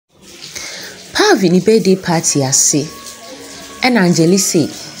Purvi ni birthday party ase. And Angeli say,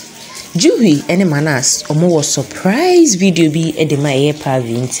 Juhi and Manas omo was surprise video bi e de ma ye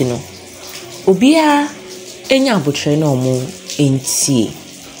Purvi ntino. Obia enya abotre na omo enti.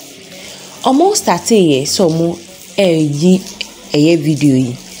 Omo start ye so omo eye video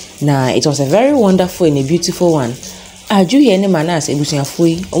yi. Na it was a very wonderful and a beautiful one. Juhi and Manas ebusuafo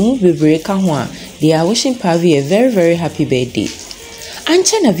yi omo bebre ka ho a they are wishing Purvi a very very happy birthday.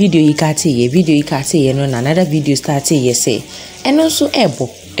 Anche na video yi ka te ye no na another video start ye say and also ebo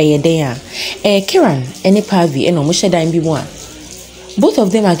den a Kiran ene Purvi eno mo shedan bi mo a both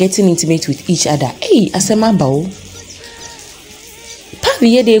of them are getting intimate with each other. Hey, asema ba o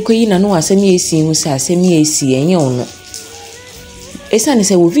Purvi ye de ekoyi na no asemi esi hu se asemi esi enye ono esa ne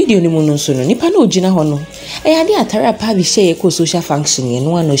se wo video ni mo no so no nipa na ogina ho no ade atare Purvi share ko social function ye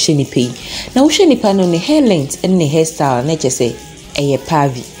no ano hye ni pei na wo hye nipa no ne hair length and ne hairstyle na chese eye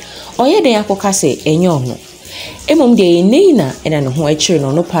Purvi oye den akoka se enye ono emom de enei na ena ne ho akire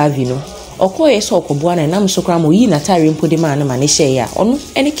no Purvi no okoye so okoboa na nam so kra mo yi na tare mpode ma na ne hye ya ono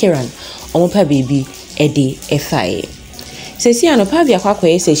ene Kiran omo pa baby ede efae sesi ano Purvi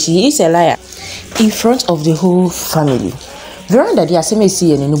akwakoye se she is a liar in front of the whole family. Virender de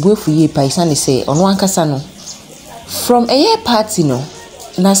asemesi ye no buefu ye paisa ne se ono ankasa no from a year party no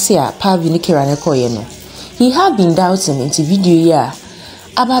na se a Purvi ne Kiran ekoye no he have been doubting into video ya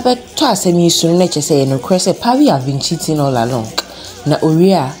ababe to asemi sunu na chese no krese Purvi have been cheating all along na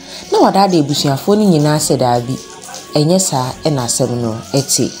oria na wada de ebusuafo ni nyina se da bi enye sa e na asem no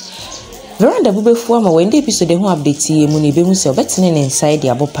eti Virender bubefu ama wende episode ho update ye mu ne be hu se obetene ne inside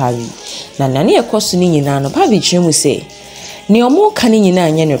abo Purvi na nane ekoso ni nyina no Purvi chiremu se ni omo ka ni nyina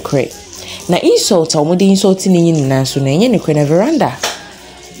anye no kre na insult omo de insult ni nyina so na enye no kre na Virender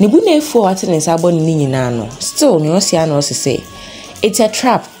ni bu na efu ate ne sabo ni nyina no still ni osia no say it's a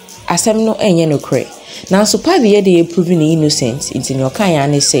trap asem no enye no kre na so Purvi ye de prove ni innocent into ni okan ya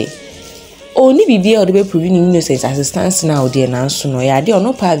ne say oni bibia o de be prove ni innocent as it stands now there na so no ya de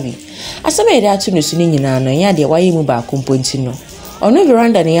ono Purvi asem e de atu no so ni nyina no ya de waye mu ba komponti no ono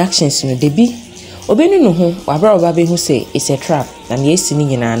Virender ni actions no de bi obenu no ho wabra oba be hu say it's a trap na ye si ni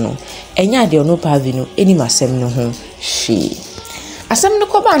nyina no enya de ono Purvi no eni masem no ho hwe asem no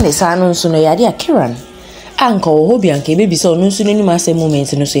koba ne sa no nso no yade a Kiran anka wo hobi anka bebi so no nso ni masem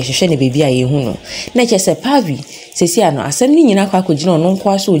moment no so hwehwe ne bebi a ye hu no na chese Purvi sesi ano asem ni nyina kwa akogina ono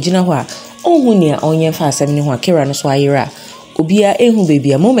nkwa so ogina ho a onhu ne onye fa asem ni ho a Kiran so ayira obia ehu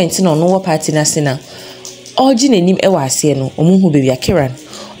bebi a moment no no wo party na sina ogi nanim e wa ase no omuhu bebi a Kiran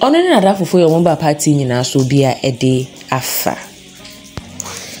ono ne nadafofo yo mo ba party nyina so obia ede afa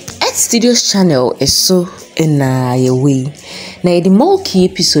Studios channel is so in your way. Now the Molkki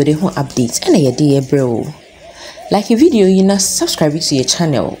episode who updates and a day bro. Like a video, you na subscribe to your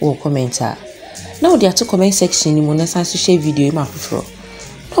channel or commenter. Now there are two comment section you must to share video in my pro.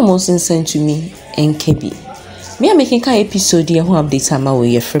 No more send to me and KB. Me are making kind episode here who updates am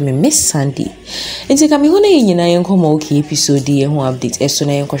away from me Miss Sunday. And take me hone yin na yen Molkki episode here who updates eso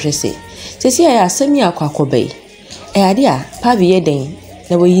na yen kwhwe se. Sesi ya asemi akwakobe. Ade a Purvi ye den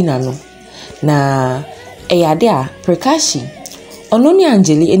na we na no na ade a prekashi ono ni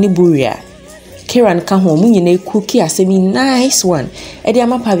Angeli eni buria Kiran ka ho mu nyina cookie asemi nice one ade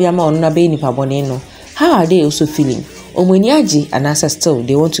ama Purvi ama ono na be nipa bone no how are they also feeling omoni agi and as still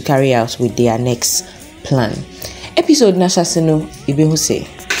they want to carry out with their next plan episode na shase no ibe hu say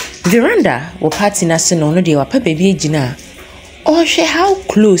Virender wo party na se no no de wa pa baby agina oh she how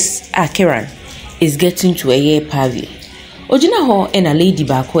close Kiran is getting to a year Purvi Ojina ho ena lady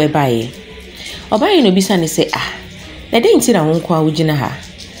ba ko ebaye. Obaye no bisa ne say na dey nti na wonko a ojina ha.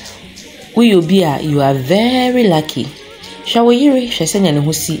 We obi a you are very lucky. Sha wo yiri hwesenya ne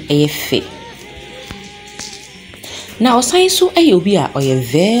ho si eyefe. Na osan so obi a oye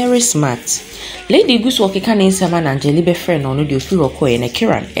very smart. Lady gusu okeka ne nsama na Angeli be friend no de ofi rokoye na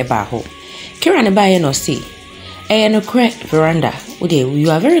Kiran eba ho. Kiran eba ye no say no correct Virender.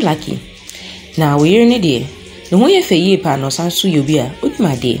 You are very lucky. Na wo yiri ne de no ho ye fe ye pa no sanso yobi a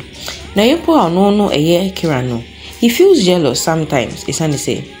odimade na yepo a no eye Kiran no he feels jealous sometimes isane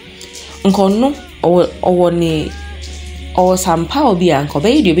say nkono owo sampa obi a nko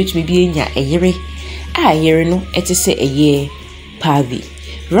be de obetumi bi enya eyere a yere no ete se eye Purvi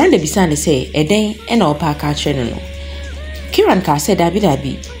Virender bisane say eden e na opa ka kire no Kiran ka say dabi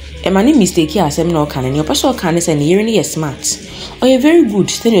emani mistake asem na oka ne opa so oka ne say ne yere ne ye smart oye very good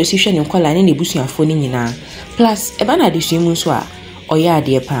tell you hwe ne nkola ne nebusuafo ni nyina plus eba na adisuemu nso a oye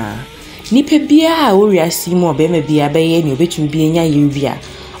ade pa nipa bia a oriasi mu obema bia beye ne obetumi bi enya yere bia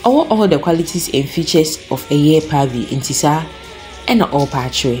all the qualities and features of a year Purvi intisa and all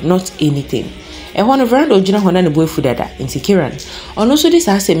patchery not anything ɛhɔ no Virender ogina hɔ na ne boyfu dada nti Kiran ɔno so de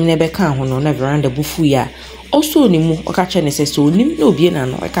saa asɛm ne bɛka ho no na Virender bufu ya also ne mu ɔka ne sɛ so onim na obie na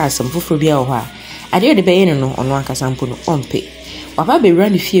no ɛka asɛm foforo bia wɔ hɔ a ade de bɛyɛ no ɔno ankasa mpo no ɔmpe waba bɛwura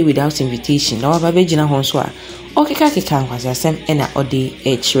ne fie without invitation na waba bɛgyina hɔ nso a ɔkeka nkwasi asɛm ɛna ɔde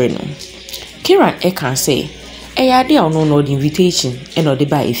ɛkyerɛ no Kiran ɛka sɛ ɛyɛ ade a ɔno no ɔde invitation ɛna ɔde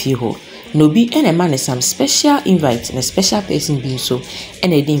ba efie hɔ no bi ɛna ma ne some special invite na special person bi nso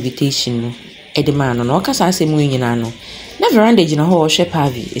ɛna ɛde invitation no ɛde ma no na ɔkasa asɛm mu nyina no na Virender gyina hɔ ɔhwɛ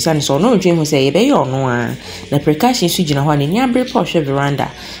Purvi ɛsane sɛ ɔno ɔdwen ho sɛ yɛbɛyɛ ɔno a na precaution so gyina hɔ a n'ani abere pɔ ɔhwɛ Virender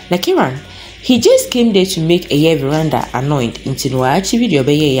na Kiran he just came there to make a year Virender annoyed into no achi video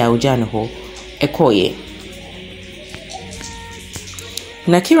ɔbɛyɛ ya ogya ne hɔ ɛkɔɔyɛ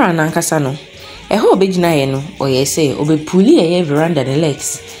na Kiran nankasa no ɛhɔ ɔbɛgyina yɛ no ɔyɛ sɛ ɔbɛpuli ɛyɛ Virender ne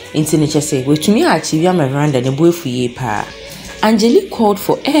legs into ne kyɛ sɛ wɔtumi achieve ama Virender ne boyfu yie paa Angelique called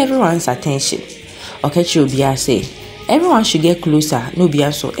for everyone's attention ɔkɛkyerɛ obiara sɛ everyone should get closer no be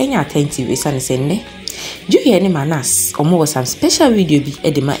so any attentive esane sɛ nnɛ Juhie ne Manas omo was some special video bi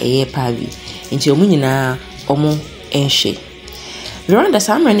edema eye Purvi nti omo nyina omo enhwe Virender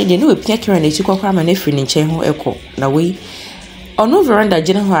samra ne de no epia Kiran eti kokora ma na firi ne nkyɛn ho ɛkɔ na wei ono Virender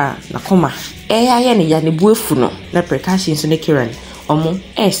gyina hɔ a na koma aye ne ya ne buefu no na precaution so ne Kiran omo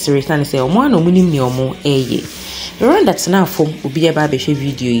esere sane sɛ omo ana omo nim ne omo eye Virender tena afom obi eba behwe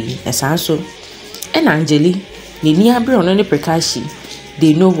video yi na sanso ɛna Angeli ne ni abre ono ne precaution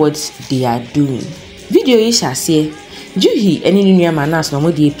they know what they are doing video yi shase Juhi ene ni nua Manas no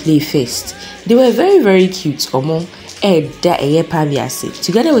mo dey play first they were very cute omo da eye Purvi ase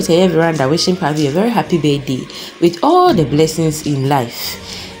together with eye Virender wishing Purvi a very happy birthday with all the blessings in life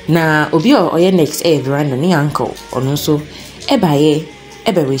na obi oye next Virender ni uncle ono so ebaye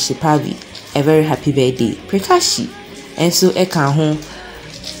ebe wish Purvi a very happy birthday prekashi enso eka ho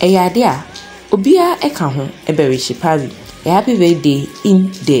ade a obia eka ho ebe wish Purvi a happy birthday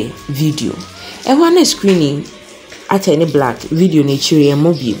in the video na screening at any black video nature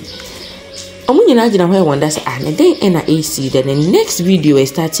mobile omu nyina agina ho e wonder say na den na AC then the next video we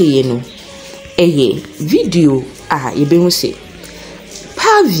start here no video ye be hu say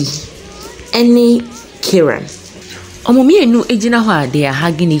Purvi any Kiran omu mienu agina ho a they are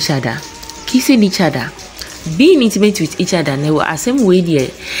hugging each other kissing each other being intimate with each other na we asem we there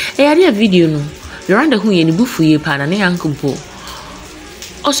a video no Virender hu ye ni bufu ye pa na ne yankumpo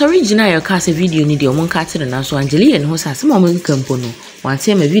original your cast video ni de omon katere na so Angeli en ho sa se mo kampo no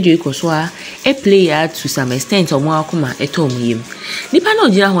wante ma video iko so a play ya to some extent omo akoma etom yim nipa na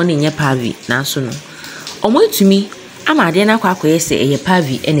ogira ho na nye Purvi na so no omo etumi ama ade na kwa akoyese eye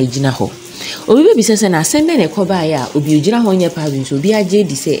Purvi ena gina ho obi be bisese na aseme na ekoba ya obi ogira ho nye Purvi so obi age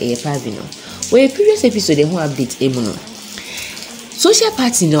di se eye Purvi no we previous episode ho update emu no social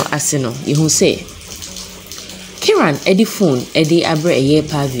party no ase no ye hu say Kiran edi phone edi abre eye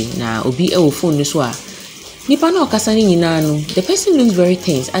Purvi na obi ewo phone no so a nipa na okasa ni nyina no the person looks very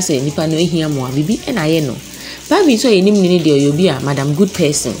tense as a nipa no ehia mo bibi na ye no Purvi so enim ni de oyobi a madam good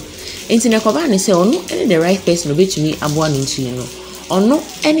person enti na koba ne se ono ene the right person obetumi aboa no ntu no ono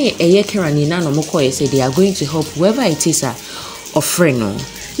ene eye Kiran ni na no mokọ say they are going to help whoever it is a offering no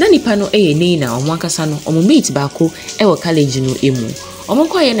na nipa no eye nei na omo akasa no omo mate ba ko ewo college no emu omo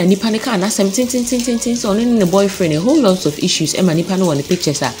koye na nipa ne ka na sem tin so no ne boyfriend a whole lot of issues e ma nipa no won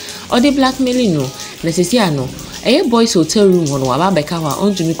pictures a or the blackmailing no na sesi ano eye boys hotel room no wa ba beka wa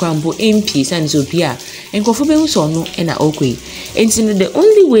ontumi kwambo MP san so bia enkofo be hu so no e na okoi enti no the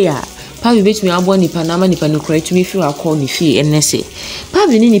only way a Purvi bet me abo nipa na ma nipa no kra tumi fi wa call ni fi enese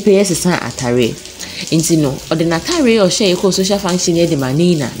Purvi ni nipa yesesa atare enti no ode na atare o share ko social function e de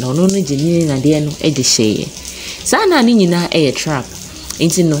manina na ono no geni na de no e de share sa na ni nyina e trap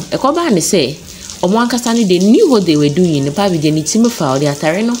enti no ekoba ne say omo ankasa ne they knew what they were doing the Purvi de ni team fa the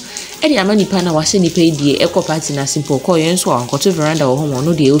atare no e de ama nipa na wa hye nipa die ekọ party na simple call yen so ankoto Virender wo ho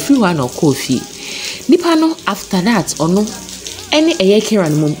no de ofi wa na kofi nipa no after that ono any eye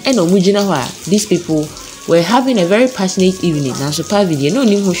Kiran mum and omugina ho a these people were having a very passionate evening na so Purvi de no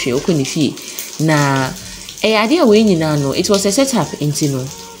nim ho hwe okoni fie na ade we nyina no it was a setup enti no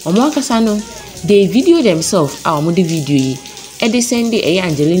omo ankasa no they video themselves a omo de video yi e de send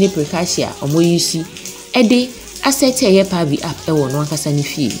Angelina precaution omo yusi e de asset eye Purvi app e wo no ankasa ni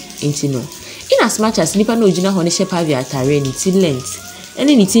fie enti no in as much as nipa no ogina ho ne she Purvi atare ni ti length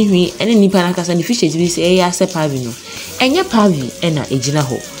ene ni ti hwi ene nipa na ankasa ni fish bi se e ase Purvi no enye Purvi ena egina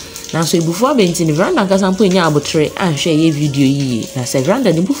ho na so ebufu abenti ni Virender ankasa mpo enya abotre anhwe ye video yi na se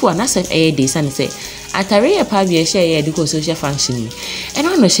Virender ni bufu anasem eye de sane se atare ye Purvi e share ye de ko social function ni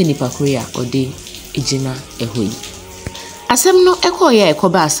ena no she nipa korea ode egina ehoyi asem no ekoya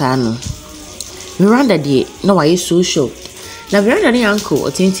ekoba asa no Virender de no why so shocked. Na Virender ne uncle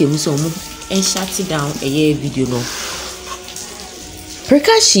attentive so mo and shut it down a year video no.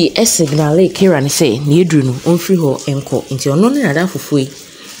 Prekashi e signal Kiran say ne edru no onfiri ho enko nti ono ne nada fofoi.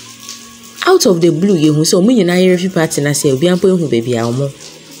 Out of the blue ye hu so mo nyina yerefi party na say obi ampo ehu baby a omo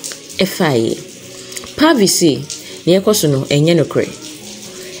e faye. Purvi say ne ekoso no enye no kre.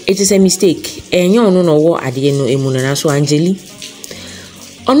 It is a mistake. Enye ono no wo ade no emu na so Angeli.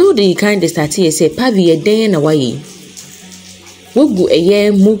 Ono the kind start here say Purvi ye den na waye. Wogu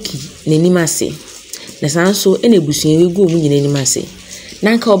eye Molkki n'anim ase. Na sanso ene busuan wegu omu nyina n'anim ase.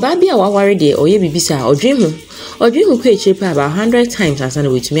 Na nka oba bia waware de oye bibisa odwen hu kwa chiripa about 100 times asana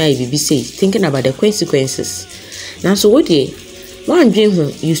wetumi aye bibisa thinking about the consequences. Na so wo de wan dwen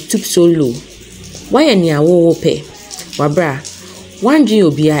hu you stoop so low. Why ni awo wo pe wabra wan dwen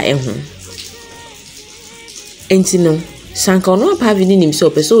obi a ehu. Enti no sanka ono Purvi ni nim so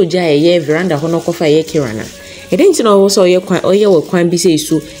pe so oja ye Virender ho no kofa ye kirana. E didn't know so oye wo kwan bi say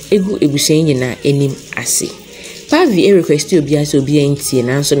so egu ebusuan nyina enim ase. Purvi request obi ase obi entie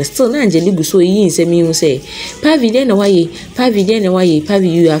na so still na Angeli gu so yi nsem yi say Purvi dey na waye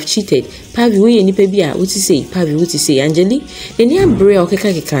Purvi you have cheated Purvi we nipa bi a wuti say Purvi wuti say Angeli eni abre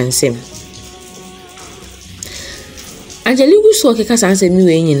okeka nsem Angeli gu so okeka sansem mi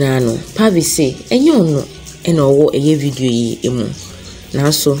we nyina no Purvi say enye ono ena owo eye video yi emu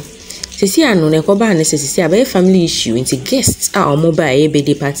na so sisi anu na ekoba na sisi abaye family issue into guests a omo ba e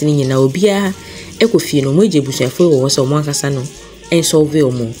birthday party ni nyina obia ekofie no moje busuafo wo so mo akasa no en solve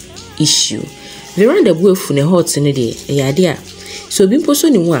omo issue Virender bu efu ne hot ne de e ade a so bi mpo so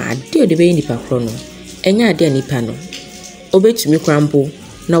ni mu a ade o de be nipa kro no enya ade nipa no obetumi krampo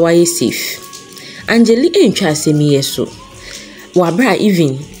na waye safe Angeli entwa asemi yeso wabra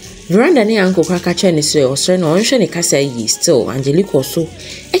even Virender ne uncle kwaka che ne se osre no onhwe ne kasa yi still Angeli koso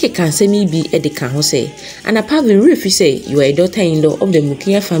ekeka nsemi bi edika ho se ana Purvi refi say you are a daughter-in-law of the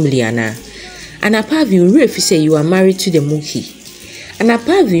Molkki family ana Purvi refi say you are married to the Molkki ana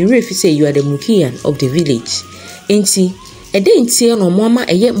Purvi refi say you are the Molkkian of the village enti ede enti no mama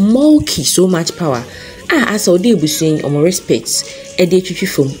eye Molkki so much power asa ode ebusuan omo respect ede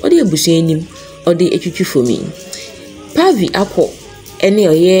twitwifom ode ebusuan nim ode etwitwifom Purvi akọ ene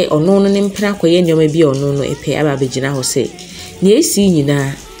oye ono no ne mpra koye nyoma bi ono no epe aba begina ho se ne esi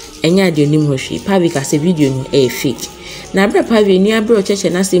nyina enya ade onim ho hwe Purvi ka se video no e fake na bra Purvi ni abra o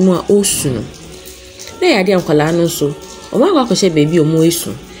cheche na se mu a osu no na ya ade ankwala no so o ma kwa kwhye baby o mu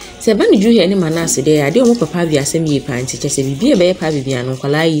esu se ba ne ju he ne manase de ade o mu papa Purvi asem yi pa nti chese bibi e be Purvi bia no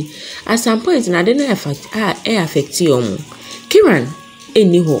kwala yi at some point na ade no affect o mu Kiran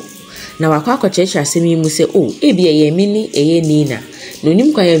eni ho na wakwa kwhye asem yi mu se ebi eye mini eye nina no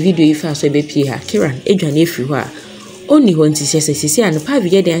nim kwa ya video ifa so be pie ha Kiran edwane efiri ho a oni ho nti chese sisi an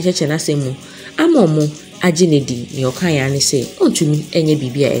Purvi ye de ancheche na semu amomo aginedi ni okan ya ne se ontumi enye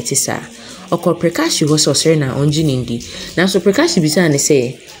bibia etisa okọ Prekashi ho so sere na onginindi na so Prekashi bisa ne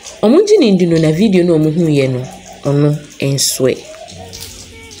se omonginindi no na video no omo hu ye no ono enswe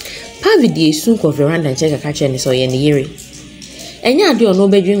Purvi de esu ko Virender check ka che ne so ye ne yire enya ade ono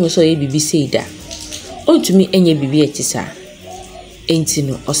bedwen ho so ye bibi seida ontumi enye bibia etisa enti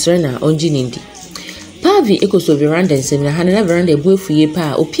no osere na onginindi Purvi ekoso Virender nsem na hana Virender bu efuye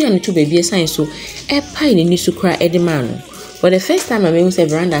pa opia no to baby sign so e pai ne nisu kra edema no for the first time I mean say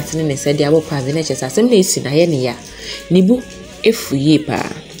Virender atene ne said abo Purvi na chesa asem na esi na ye ne ya nibu efuye pa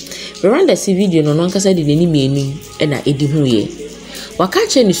Virender si video no nkasa de ni mienu e na edi hu ye waka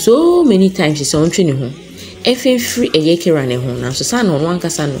che ni so many times so ontwe ne ho efenfiri eye kera ne ho na so sa no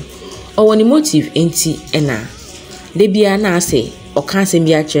nkasa no owo ni motive enti e na de bia na ase o kan asem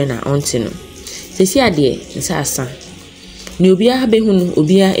bia kire na onti no sesi ade nsasa ni obia be hu no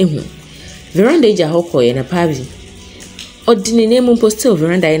obia ehu Virender ja hokoye na Purvi odine name mpo still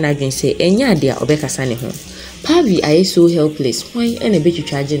Virender na adwen say enya ade a obekasa ne ho Purvi aye so helpless why ene be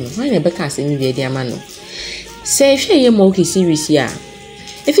twitwaje no why na be ka asem bi ade ama no say hwe ye Molkki series ya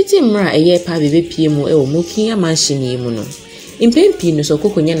efiti mra eye Purvi be pie mu e wo Molkki mansion yi mu no impempi no so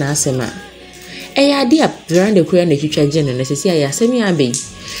kokonya na asema eye ade a Virender kura na twitwaje no sesi aye asem ya be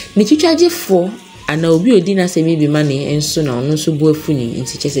ni twitwaje fo ana obi odi na asem bi mane enso na ono so bu afuni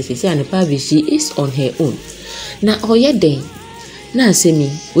nti chese sesi an Purvi she is on her own na oye den na asemi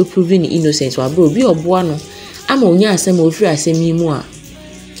we proving innocence wa bro obi oboa no ama onya asem ofiri asemi mu a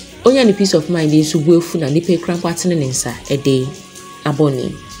onya ni peace of mind nso bu afu na ni pe krampo atene ne nsa ede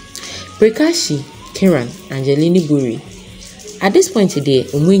aboni Prekashi Kiran Angelini Buri at this point today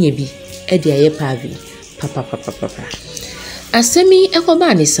omunye bi ede aye Purvi papa asemi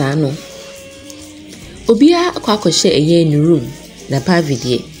ekoba ni sa no obia akwa akohye eye ni room na Purvi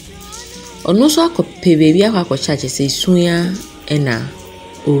de Ono so akope baby akwa say suya ena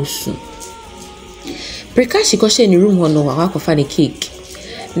osu. Prekashi ko she ni room hono akwa the cake.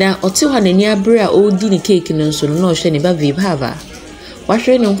 Na ote wa na ni abere a odi ni cake no so no hwe ni ba babe hava. Wa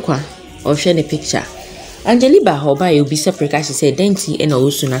hwe no nkwa, o hwe ni picture. Angeli ba ho ba e obi se Prekashi say denti ena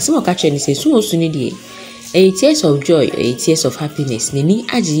osu na se mo ka che ni say su osu ni die. A tears of joy, a tears of happiness. Nini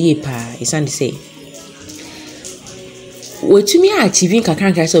aji pa isande say. Wetumi achieving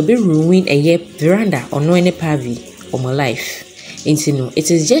kakranka so be ruin a year veranda or no any pavi or my life. Intino,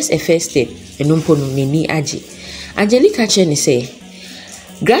 it is just a first step. Enumpono nini aji. Angelica Chen say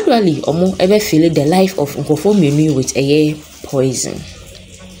gradually omo ever feel the life of nkofo menu with a year poison.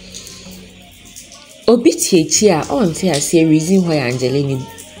 Obitie chia on say a reason why Angeli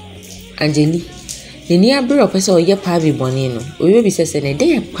Nini abro person oye pavi bonino. We be say ne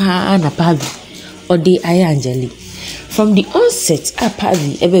dey pa na pavi or dey aya Angeli. From the onset, a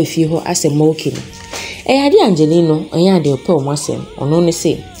pavi ever feel her as a Molkki. Adi Angelino, oya de ope omwasem, onone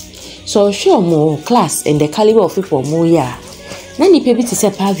say. So show more class and the caliber of people more ya. Nani pebi to say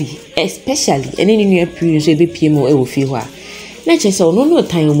pavi, especially any new period so be PMO e wo feel her. Na che say no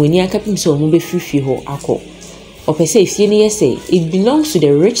time when ya kapim so mo be free ho akọ. Ope say if ye say it belongs to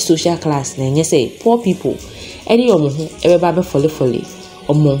the rich social class na nye say poor people. Edi omo ho ebe ba be fole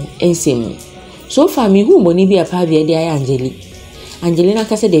omo ensemu. So far me who money be a pavi de Angeli. Angelina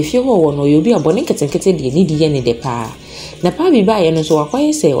kase de fie ho no you be a boni ketenkete de ni de ne de pa. Na pavi ba ye no so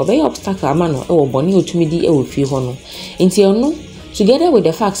akwaye say obey obstacle ama no e wo boni otumi di e wo fie ho no. Nti ono together with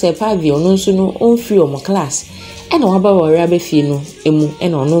the fact say pavi ono nso no on free omo class. E na waba wora be fie no emu e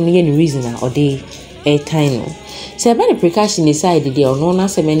na ono no ye ni reason a ode e time no. Say ba the precaution decide de ono na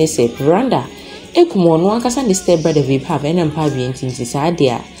se mene say veranda. Ekumo no akasa the step brother we have en pavi ntinti sa de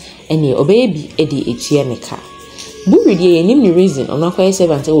a ene obebi edi etua neka. Buri die enim ni reason ono akwaye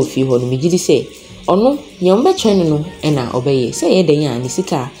servant e wo fie ho no megidi say ono nyombe chene no ena obeye say ye den ya ni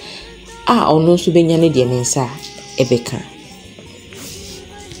sika a ono so benya ne de mensa ebeka.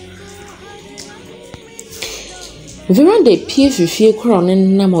 Virender pie fifie kro no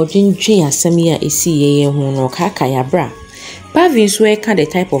na ma odwendwen asem ya esi ye ho no kaka ya bra. Pavi so e ka the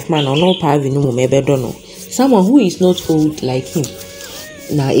type of man ono pavi no mo mebedo no. Someone who is not old like him.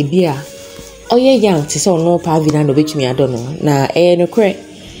 Na ebia oye young ti so no pavi na no betumi adono na no kre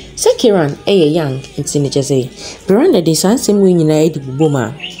Sekiran young ntini jese Virender de sansem we nyina edi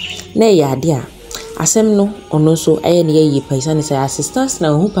buboma na ade a asem no ono so ne ye paisa ne say assistance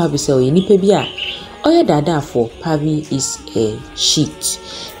na hu pavi say oye nipa bi a oye dada for pavi is a sheet.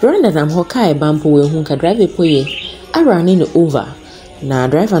 Virender nam hokai bampo we hu ka drive poye arani no over na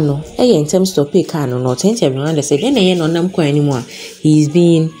driver no in terms to pay car no tenti Virender say den ye no nam kwa anymore he is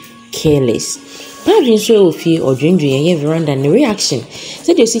being careless. Pavi so ofi odwendwen ye Virender ne reaction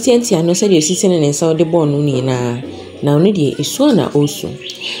said you sit enti no said you sit in and saw the born ni na oni de esu na osu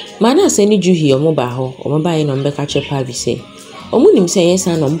mana say ni juhi omo ba ho omo ba ye no mbeka che Pavi say omo nim say yes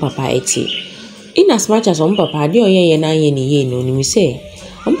na omo papa eti in as much as omo papa de oye na ye ni ye no nim say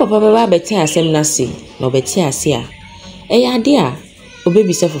omo papa ba beti asem na say no beti ase a ya de a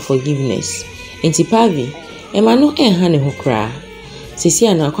obebi say for forgiveness enti Pavi ema no ha ne ho kra sisi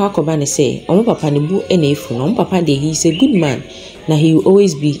ana akoba ne say omo papa ne bu na efu no omo papa de he is a good man na he will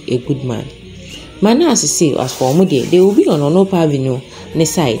always be a good man. Mana as say as for omo de they will be on no Pavi no ne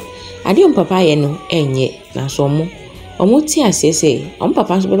side ade omo papa ye no enye na so omo ti ase say omo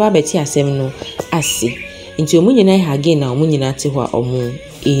papa so beba beti asem no ase nti omo nyina ha again na omo nyina te ho a omo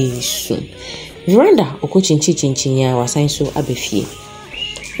esu Virender okochinchi ya wasan so abefie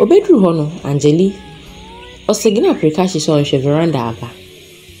obedru ho no Angeli osegina Prekashi so on Virender aba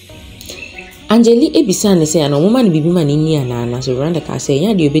Angeli ebisa ne say na omo ma ne bibi ma ne ni ana na so Virender ka say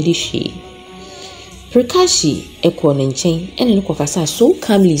ya de obedi hwe Prekashi ekwo ne nchen ene ne kokasa so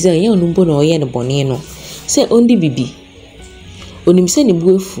calmly say ya onumbo na oye ne bone no say ondi bibi onim say ne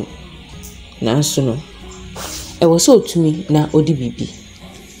buefu na so no e wo so otumi na odi bibi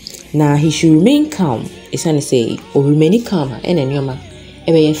na he should remain calm isane say or remain calm and nyoma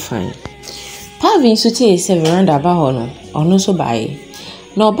e be fine. Pavi so tie say Virender ba ho no ono so bae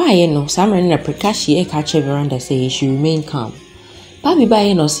na obae no samre na Prekashi e ka che Virender say he should remain calm. Pavi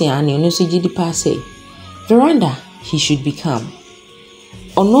bae no say ani ono so gidi pa say Virender he should be calm.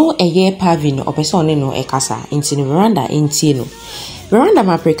 Ono eye Pavi no opese one no e kasa inti no Virender inti no Virender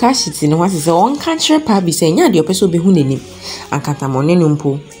ma Prekashi ti no wase say on kan kire Pavi say nya de opese obehu nanim ankata mone no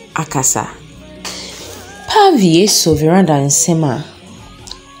mpo akasa. Pavi so Virender nsema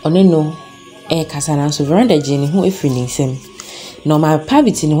one no e kasa na so Virender je ne ho efiri nsem no ma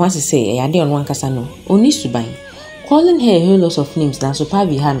Pavi ti ne ho ase say e ade ono ankasa no oni suban calling her a whole lot of names na so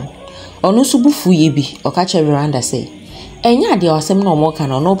Pavi ha no Ono so bufu ye bi okache Virender say enya de wasem na omo ka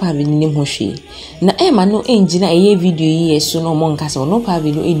na ono Purvi ni nim ho hwe na ema no engina eye video yi eso no omo nka se ono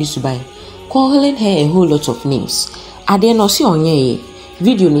Purvi no eni suban calling her a whole lot of names ade no se onye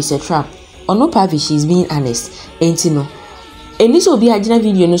video ni se trap ono Purvi she's being honest enti no eni so bi agina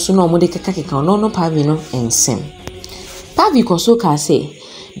video no so no omo de keka ono Purvi no ensem Purvi koso ka say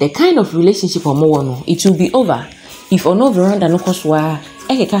the kind of relationship omo wono it will be over if ono Virender no koswa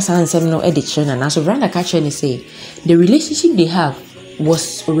ekeka sansem no e de chena na so Virender ka chene say the relationship they have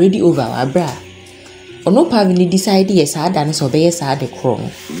was already over abra ono Purvi ni decide yes ada na so be yes ada kro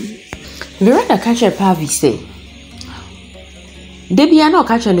Virender ka chene Purvi say Debi ana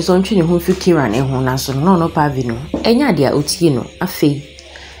ka chene so ntwe ne ho fi Kiran ho na so no Purvi no enya de a otie no afei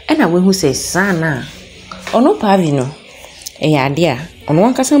e na we hu say sana ono Purvi no eya de a ono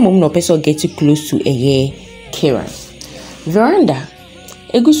wankasa mom no person get close to eye Kiran Virender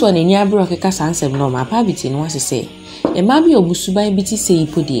eguso na ni abro keka sansem no ma Purvi ti no asese e ma bi obusuban bi ti sei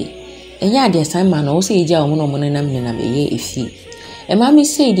podie enya ade san ma no say eja omo no mo na nam eye efi e ma mi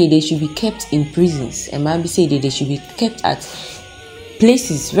say they should be kept in prisons e ma bi say they should be kept at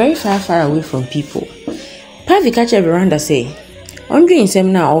places very far away from people Purvi catch Virender say ondwe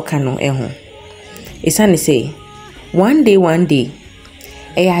nsem na o ka no ho isane say one day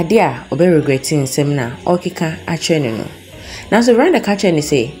e ade a obe regretting nsem na o keka a chene no na so Virender catch ni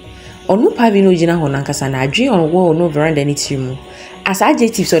say onu Purvi no jina ho nankasa na adwe on wo no Virender ni tirimu as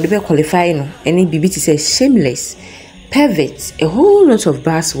adjectives so they be qualify no any bibi ti say shameless pervert a whole lot of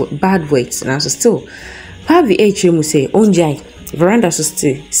bad words na so still Purvi tirimu say onjai Virender so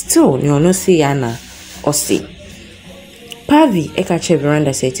still ni ono say ana o say Purvi catch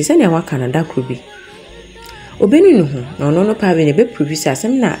Virender say ti say na wa Canada krubi obeni no ho na ono no Purvi ne be prove say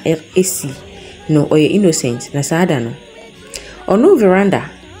asem na esi no oye innocent na sada no ono Virender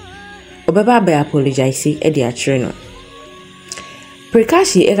obeba be apologize e de akire no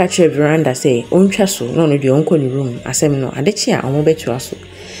Prekashi catch Virender say ontwa so no de onko ni room asem no adechi a omo betu aso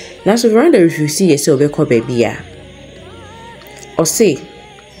na so Virender refuse ye say obekọ baby a o say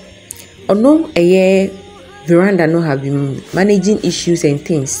ono Virender no have been managing issues and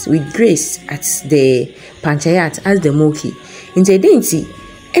things with grace at the panchayat as the Molkki into identity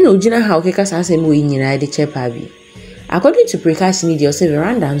and ojina how keka asem we nyina de che Purvi according to Prekashi ni de say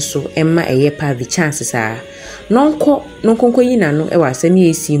Virender nso emma Purvi chances are nonko yina no e wa asem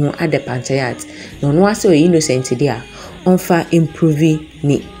esi ho at the panchayat no no ase o innocent dia onfa improving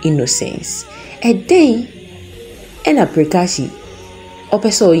ni innocence e den ena Prekashi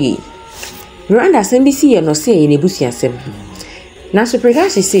opeso yi Virender sembisi ye no say ne busi asem na so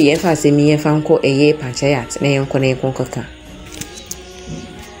Prekashi say ye fa asem ye fa nko panchayat na ye nko kaka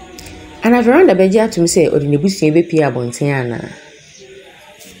ana Virender beji atum say odi ne busi be pia bonten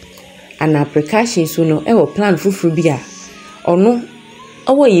ana Prekashi so no e wo plan fufuru bi a ono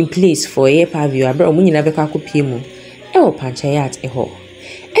owo in place for Purvi abra omunyina be ka kopie mu e wo panchayat e ho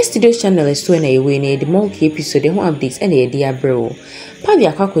Studio channel is so na ewe na the Molkki episode ho updates and e dey abrewo Purvi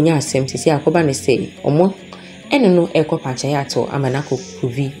akwakonya asem tisi akoba ne say omo eno no ekọ panchayat o amanako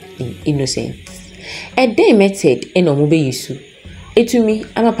Purvi innocent a day method eno mo be yisu etumi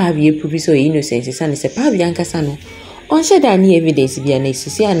ama Purvi Purvi so innocent sane se Purvi ankasa no on share da ni evidence bia na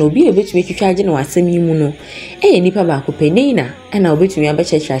sisi ana obi obetumi twitwaje na wasem yi mu no nipa ba ko penina ana obetumi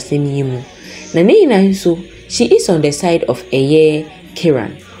abechecha asem yi mu na neina nso she is on the side of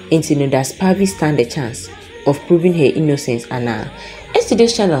Kiran into no does Purvi stand a chance of proving her innocence and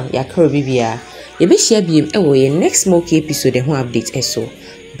today's channel ya Purvi bia ye be share biem e wo ye next Molkki episode ho update eso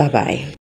bye bye.